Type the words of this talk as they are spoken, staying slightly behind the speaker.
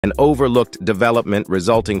An overlooked development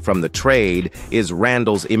resulting from the trade is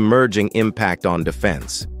Randle's emerging impact on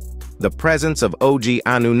defense. The presence of OG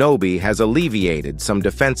Anunoby has alleviated some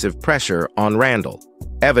defensive pressure on Randle,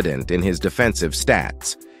 evident in his defensive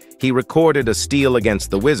stats. He recorded a steal against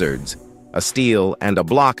the Wizards, a steal and a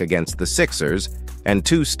block against the Sixers, and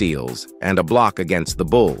 2 steals and a block against the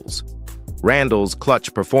Bulls. Randle's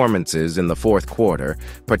clutch performances in the fourth quarter,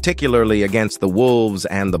 particularly against the Wolves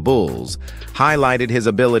and the Bulls, highlighted his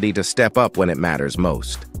ability to step up when it matters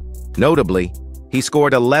most. Notably, he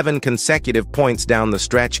scored 11 consecutive points down the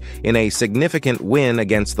stretch in a significant win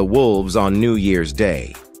against the Wolves on New Year's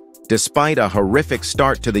Day. Despite a horrific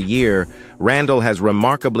start to the year, Randle has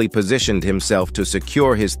remarkably positioned himself to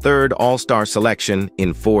secure his third All-Star selection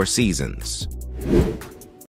in 4 seasons.